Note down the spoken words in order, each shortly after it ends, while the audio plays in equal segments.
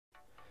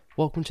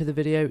Welcome to the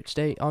video.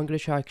 Today I'm going to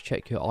show you how to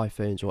check your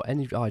iPhone's or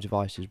any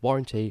iDevice's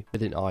warranty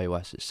within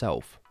iOS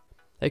itself.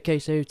 Okay,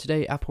 so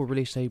today Apple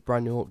released a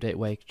brand new update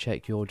where you can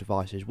check your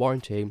device's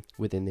warranty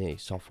within the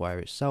software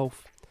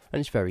itself, and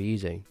it's very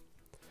easy.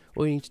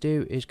 All you need to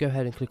do is go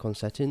ahead and click on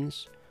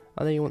settings,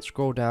 and then you want to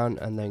scroll down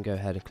and then go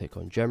ahead and click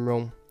on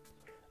general,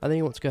 and then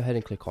you want to go ahead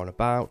and click on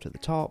about at the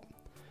top,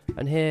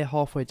 and here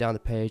halfway down the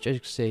page, as you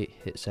can see,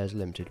 it says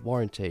limited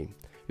warranty.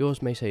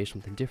 Yours may say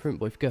something different,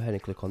 but if you go ahead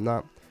and click on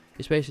that,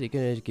 it's basically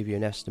going to give you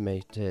an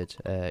estimated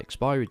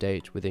expiry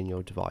date within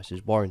your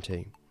device's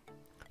warranty.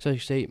 So as you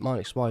see, mine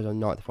expires on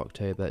 9th of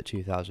October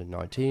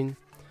 2019,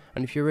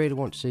 and if you really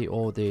want to see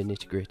all the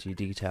nitty-gritty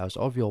details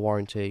of your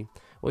warranty,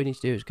 all you need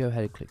to do is go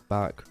ahead and click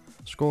back,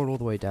 scroll all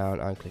the way down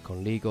and click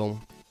on legal,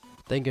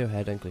 then go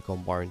ahead and click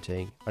on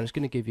warranty, and it's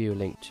going to give you a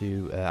link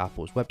to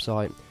Apple's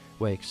website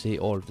where you can see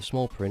all of the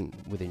small print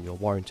within your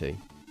warranty.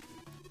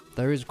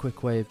 There is a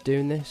quick way of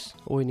doing this.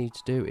 All you need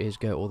to do is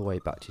go all the way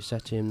back to your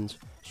settings,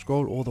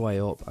 scroll all the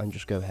way up and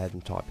just go ahead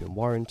and type in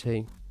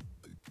warranty.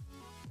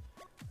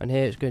 And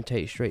here it's going to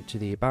take you straight to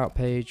the about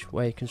page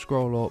where you can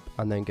scroll up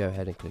and then go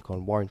ahead and click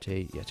on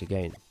warranty yet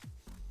again.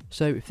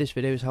 So if this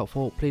video is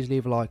helpful, please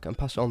leave a like and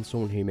pass it on to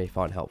someone who may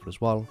find it helpful as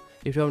well.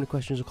 If you have any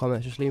questions or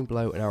comments, just leave them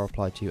below and I'll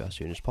reply to you as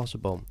soon as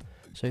possible.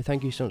 So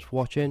thank you so much for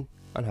watching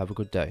and have a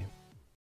good day.